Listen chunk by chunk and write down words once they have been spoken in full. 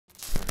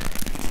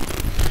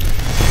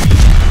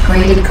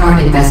Graded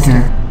Card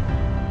Investor.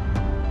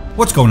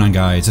 What's going on,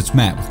 guys? It's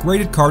Matt with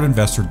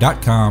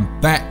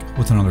GradedCardInvestor.com, back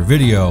with another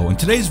video. In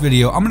today's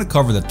video, I'm going to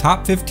cover the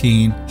top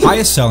 15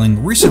 highest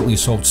selling recently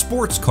sold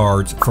sports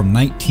cards from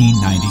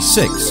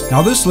 1996.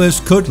 Now, this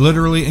list could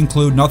literally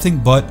include nothing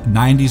but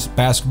 90s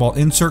basketball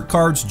insert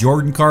cards,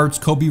 Jordan cards,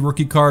 Kobe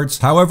rookie cards.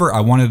 However, I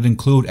wanted to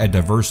include a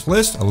diverse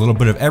list, a little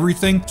bit of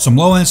everything, some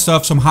low-end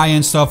stuff, some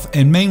high-end stuff,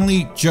 and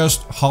mainly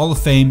just Hall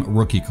of Fame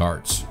rookie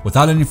cards.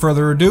 Without any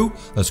further ado,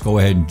 let's go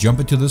ahead and jump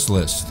into this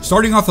list.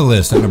 Starting off the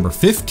list at number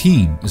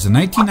 15 is the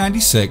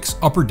 1996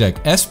 Upper Deck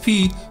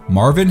SP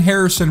Marvin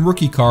Harrison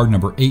Rookie Card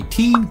number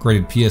 18,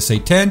 graded PSA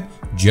 10,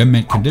 gem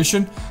mint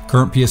condition.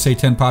 Current PSA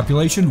 10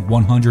 population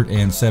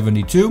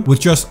 172,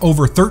 with just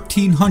over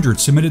 1,300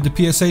 submitted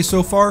to PSA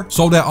so far.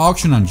 Sold at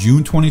auction on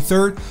June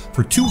 23rd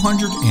for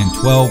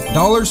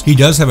 $212. He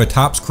does have a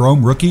Topps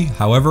Chrome rookie,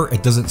 however,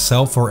 it doesn't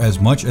sell for as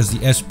much as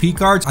the SP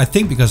cards. I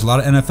think because a lot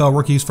of NFL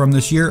rookies from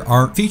this year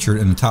aren't featured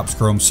in the Topps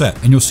Chrome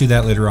set, and you'll see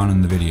that later on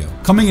in the video.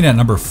 Coming in at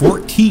number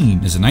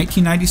 14 is a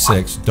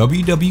 1996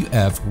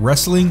 WWF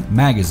Wrestling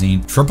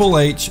Magazine Triple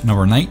H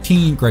number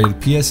 19,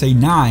 graded PSA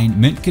 9,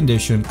 mint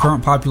condition.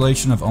 Current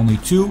population of only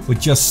 2, with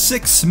just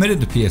 6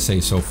 submitted to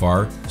PSA so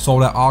far.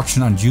 Sold at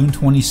auction on June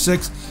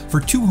 26th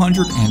for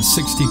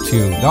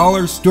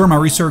 $262. During my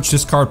research,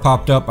 this card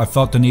popped up. I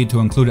felt the need to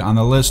include it on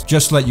the list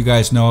just to let you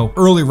guys know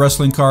early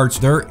wrestling cards,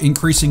 they're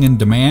increasing in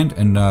demand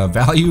and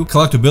value,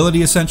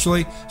 collectability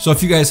essentially. So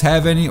if you guys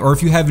have any, or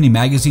if you have any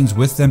magazines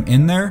with them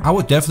in there, I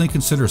would definitely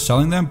consider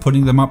selling them,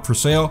 putting them up for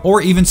sale,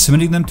 or even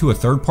submitting them to a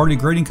third-party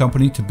grading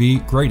company to be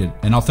graded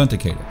and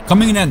authenticated.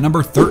 Coming in at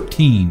number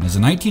 13 is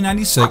a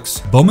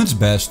 1996 Bowmans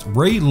Best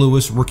Ray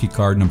Lewis Rookie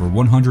Card number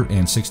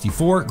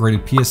 164,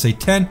 graded PSA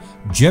 10,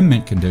 gem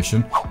mint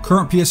condition.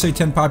 Current PSA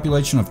 10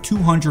 population of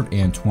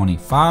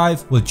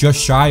 225, with just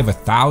shy of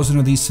 1,000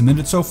 of these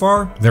submitted so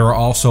far. There are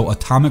also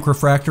atomic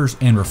refractors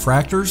and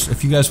refractors.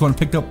 If you guys want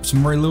to pick up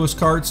some Ray Lewis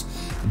cards,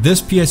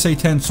 this PSA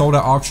 10 sold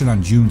at auction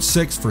on June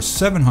 6th for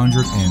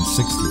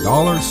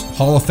 $760.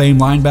 Hall of Fame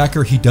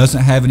linebacker, he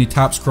doesn't have any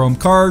Topps Chrome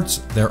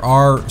cards. There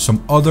are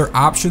some other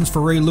options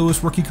for Ray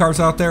Lewis rookie cards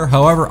out there.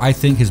 However, I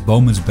think his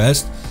Bowman's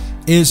Best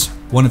is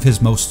one of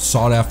his most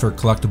sought after,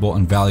 collectible,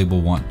 and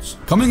valuable ones.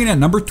 Coming in at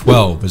number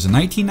 12 is a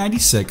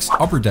 1996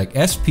 Upper Deck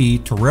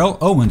SP Terrell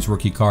Owens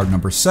Rookie Card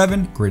number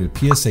 7, graded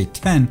PSA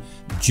 10,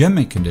 gem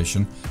mint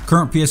condition.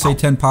 Current PSA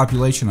 10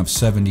 population of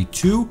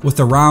 72,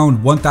 with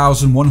around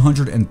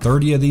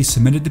 1,130 of these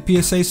submitted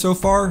to PSA so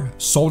far.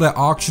 Sold at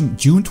auction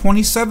June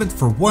 27th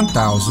for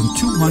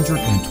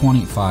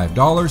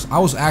 $1,225. I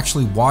was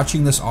actually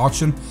watching this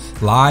auction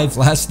live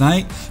last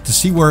night to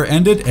see where it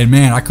ended, and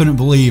man, I couldn't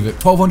believe it.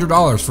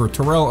 $1,200 for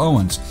Terrell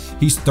Owens.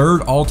 He's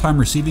third all-time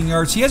receiving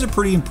yards. He has a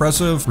pretty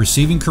impressive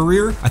receiving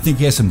career. I think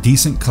he has some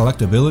decent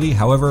collectability.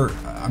 However,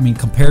 I mean,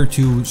 compared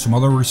to some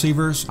other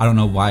receivers, I don't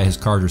know why his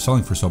cards are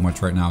selling for so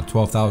much right now.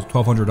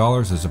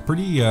 $1,200 is a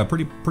pretty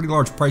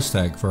large price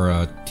tag for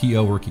a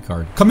TO rookie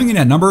card. Coming in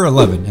at number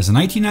 11 is a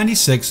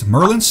 1996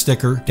 Merlin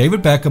sticker,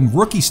 David Beckham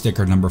rookie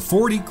sticker number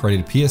 40,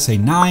 graded PSA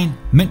 9,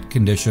 mint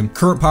condition.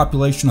 Current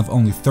population of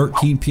only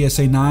 13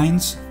 PSA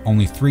 9s,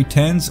 only 3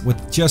 10s,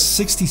 with just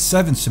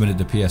 67 submitted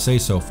to PSA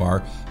so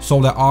far.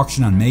 Sold at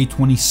auction on May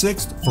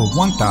 26th for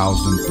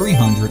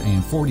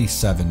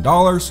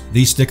 $1,347.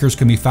 These stickers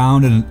can be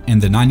found in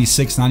the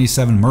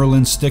 96-97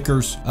 Merlin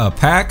stickers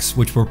packs,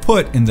 which were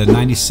put in the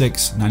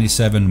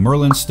 96-97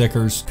 Merlin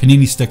stickers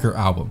Panini sticker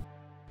album.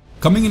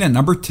 Coming in at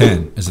number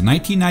 10 is a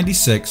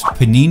 1996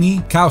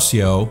 Panini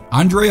Calcio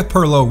Andrea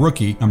Pirlo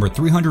rookie number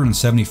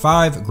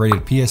 375,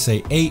 graded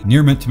PSA 8,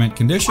 near mint to mint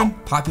condition.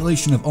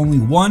 Population of only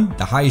 1,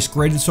 the highest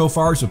graded so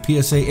far is a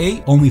PSA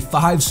 8. Only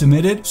 5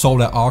 submitted.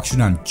 Sold at auction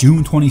on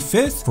June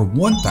 25th for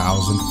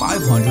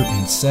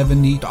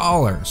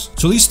 $1,570.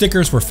 So these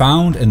stickers were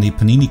found in the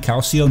Panini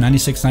Calcio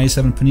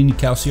 96-97 Panini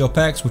Calcio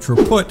packs, which were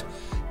put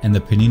in the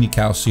Panini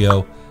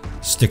Calcio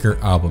sticker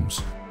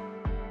albums.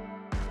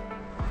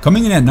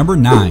 Coming in at number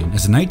 9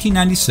 is a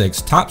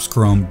 1996 Topps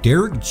Chrome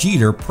Derek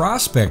Jeter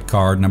Prospect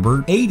Card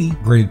number 80,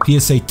 graded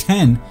PSA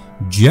 10,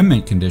 gem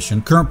mint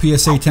condition. Current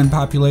PSA 10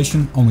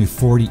 population only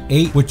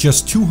 48, with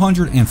just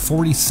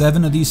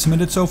 247 of these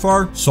submitted so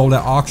far. Sold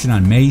at auction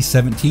on May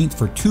 17th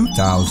for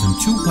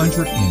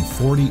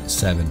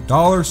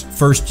 $2,247.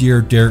 First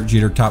year Derek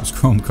Jeter Topps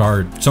Chrome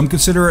card. Some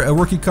consider it a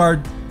rookie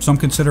card, some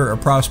consider it a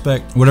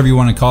prospect, whatever you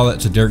want to call it.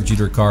 It's a Derek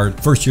Jeter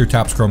card. First year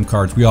Topps Chrome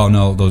cards, we all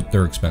know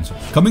they're expensive.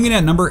 Coming in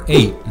at number 8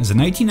 is a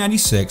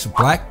 1996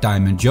 Black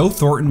Diamond Joe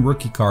Thornton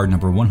Rookie Card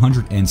number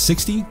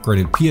 160,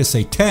 graded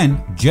PSA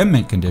 10, gem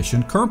mint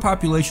condition. Current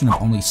population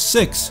of only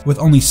 6, with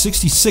only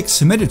 66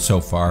 submitted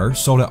so far.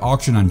 Sold at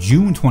auction on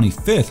June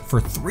 25th for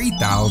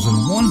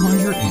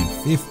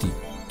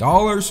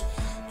 $3,150.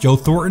 Joe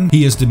Thornton,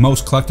 he is the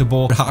most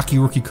collectible hockey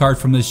rookie card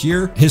from this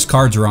year. His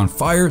cards are on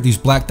fire. These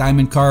Black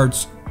Diamond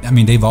cards, I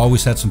mean, they've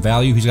always had some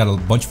value. He's got a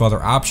bunch of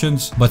other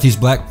options, but these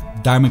Black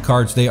diamond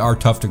cards, they are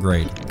tough to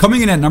grade.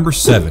 Coming in at number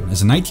 7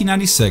 is a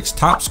 1996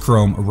 Topps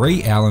Chrome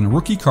Ray Allen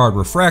Rookie Card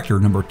Refractor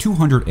number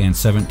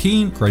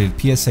 217, graded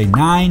PSA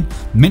 9,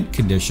 mint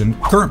condition.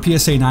 Current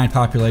PSA 9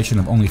 population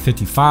of only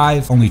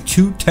 55, only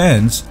 2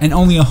 10s, and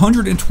only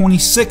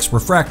 126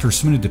 refractors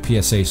submitted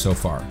to PSA so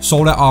far.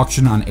 Sold at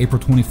auction on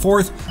April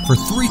 24th for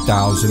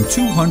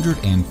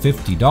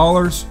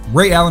 $3,250.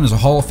 Ray Allen is a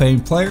Hall of Fame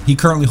player. He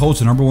currently holds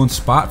the number 1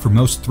 spot for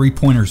most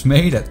three-pointers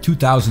made at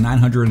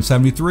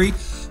 2,973,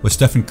 with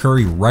Stephen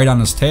Curry right on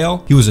his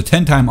tail. He was a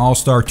 10-time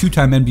All-Star,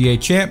 2-time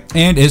NBA champ,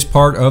 and is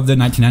part of the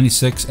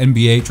 1996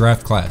 NBA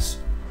draft class.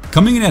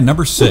 Coming in at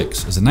number 6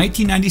 is a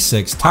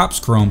 1996 Topps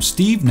Chrome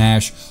Steve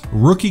Nash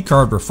Rookie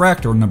Card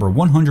Refractor number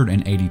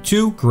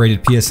 182,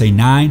 graded PSA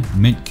 9,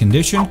 mint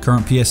condition.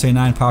 Current PSA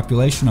 9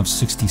 population of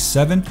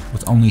 67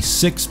 with only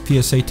 6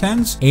 PSA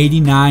 10s,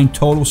 89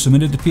 total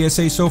submitted to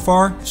PSA so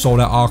far. Sold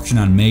at auction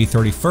on May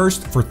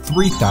 31st for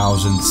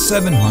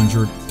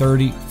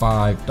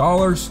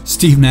 $3,735.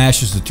 Steve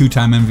Nash is the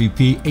 2-time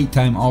MVP,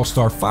 8-time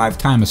All-Star,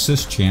 5-time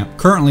assist champ.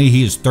 Currently,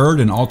 he is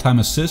 3rd in all-time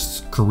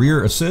assists,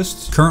 career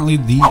assists. Currently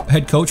the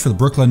head coach for the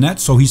Brooklyn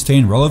Nets, so he's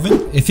staying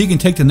relevant. If he can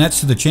take the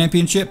Nets to the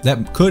championship,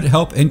 that could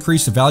help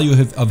increase the value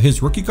of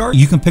his rookie card.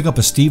 You can pick up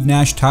a Steve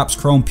Nash Topps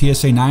Chrome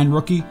PSA 9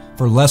 rookie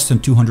for less than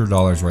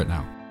 $200 right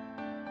now.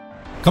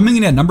 Coming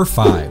in at number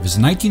 5 is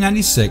a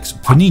 1996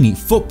 Panini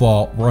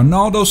Football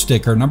Ronaldo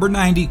sticker number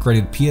 90,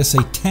 graded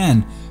PSA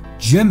 10,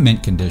 gem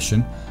mint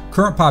condition.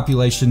 Current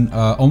population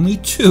only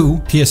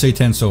 2 PSA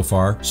 10 so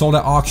far. Sold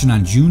at auction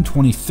on June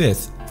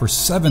 25th for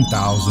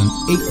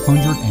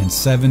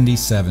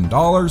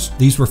 $7,877.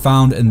 These were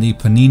found in the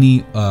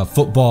Panini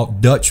Football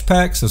Dutch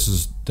packs. This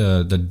is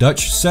the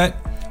Dutch set,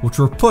 which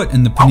were put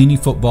in the Panini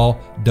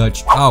Football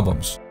Dutch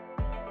albums.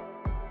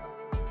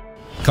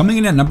 Coming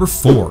in at number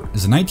 4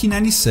 is a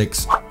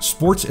 1996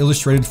 Sports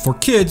Illustrated for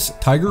Kids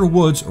Tiger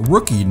Woods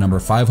Rookie number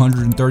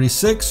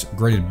 536,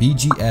 graded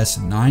BGS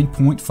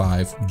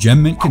 9.5,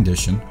 gem mint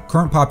condition.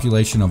 Current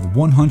population of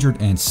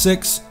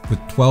 106 with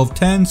 12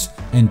 10s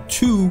and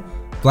 2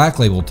 Black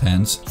Label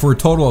 10s for a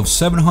total of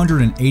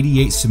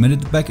 788 submitted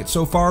to Beckett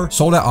so far.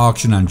 Sold at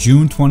auction on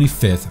June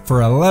 25th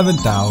for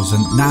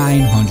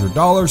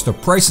 $11,900. The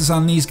prices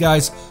on these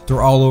guys,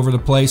 they're all over the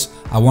place.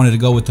 I wanted to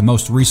go with the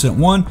most recent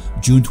one,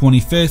 June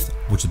 25th,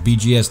 which is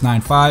BGS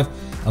 9.5.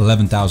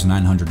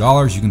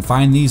 $11,900. You can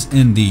find these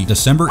in the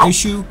December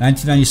issue,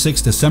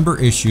 1996 December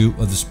issue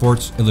of the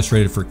Sports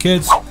Illustrated for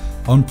Kids.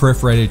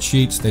 Unperforated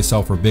sheets, they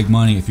sell for big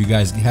money. If you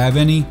guys have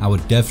any, I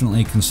would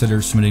definitely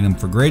consider submitting them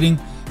for grading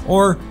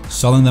or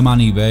selling them on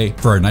eBay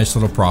for a nice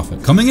little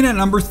profit. Coming in at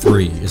number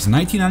 3 is the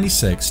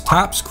 1996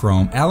 Topps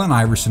Chrome Allen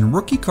Iverson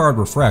Rookie Card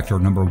Refractor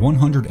number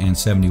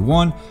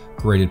 171,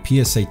 graded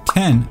PSA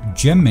 10,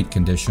 gem mint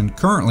condition.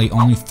 Currently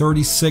only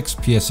 36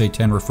 PSA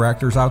 10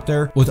 refractors out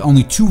there, with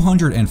only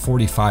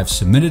 245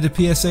 submitted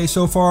to PSA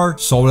so far.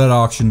 Sold at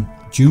auction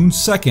June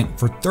 2nd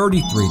for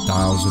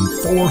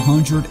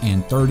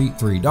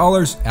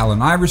 $33,433.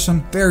 Allen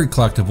Iverson, very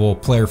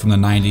collectible player from the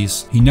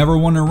 90s. He never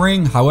won a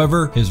ring,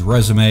 however, his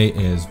resume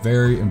is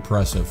very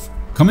impressive.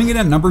 Coming in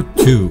at number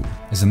 2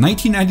 is a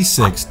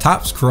 1996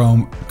 Topps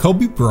Chrome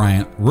Kobe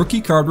Bryant Rookie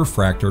Card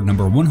Refractor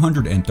number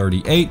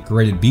 138,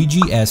 graded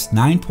BGS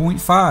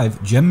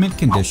 9.5, gem mint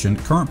condition.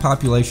 Current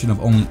population of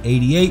only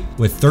 88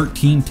 with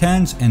 13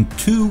 10s and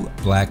 2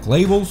 black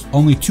labels.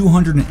 Only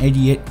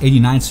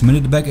 289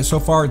 submitted to Beckett so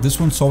far. This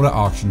one sold at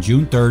auction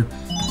June 3rd,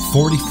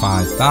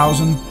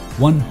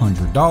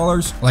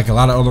 $45,100. Like a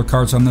lot of other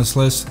cards on this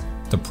list,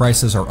 the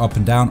prices are up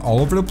and down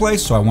all over the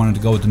place, so I wanted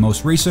to go with the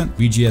most recent,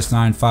 BGS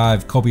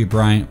 9.5, Kobe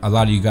Bryant. A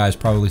lot of you guys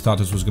probably thought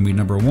this was going to be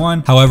number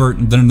 1. However,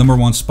 the number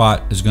 1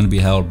 spot is going to be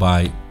held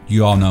by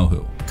you all know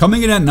who.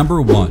 Coming in at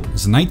number 1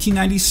 is the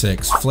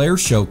 1996 Flair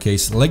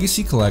Showcase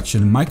Legacy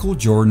Collection Michael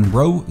Jordan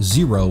Row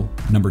 0,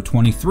 number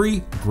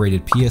 23,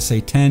 graded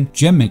PSA 10,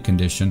 gem mint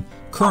condition.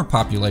 Current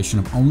population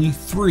of only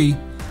 3,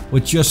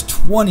 with just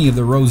 20 of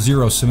the row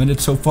 0 submitted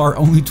so far,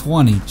 only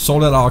 20.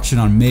 Sold at auction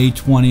on May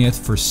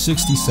 20th for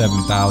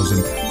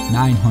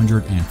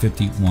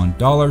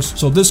 $67,951.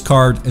 So this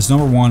card is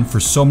number 1 for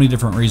so many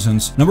different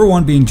reasons. Number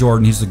 1 being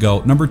Jordan, he's the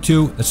GOAT. Number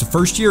 2, it's the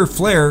first year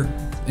Flair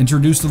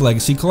introduced the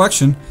Legacy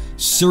Collection,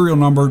 serial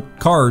numbered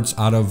cards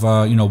out of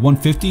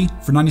 150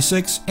 for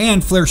 96.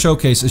 And Flair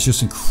Showcase is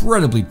just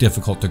incredibly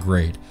difficult to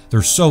grade.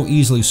 They're so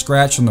easily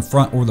scratched on the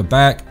front or the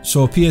back.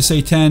 So a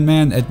PSA 10,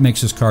 man, it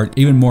makes this card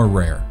even more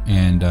rare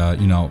and,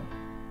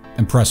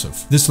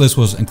 impressive. This list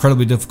was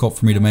incredibly difficult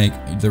for me to make.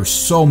 There's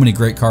so many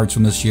great cards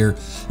from this year.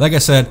 Like I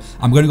said,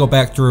 I'm going to go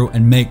back through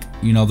and make,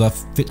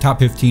 the top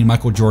 15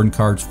 Michael Jordan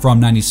cards from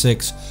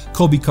 96,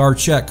 Kobe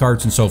cards, Shaq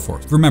cards, and so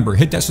forth. Remember,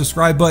 hit that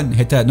subscribe button,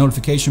 hit that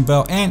notification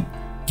bell, and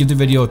give the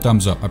video a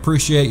thumbs up. I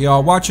appreciate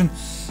y'all watching.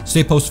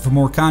 Stay posted for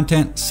more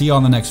content. See you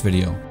on the next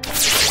video.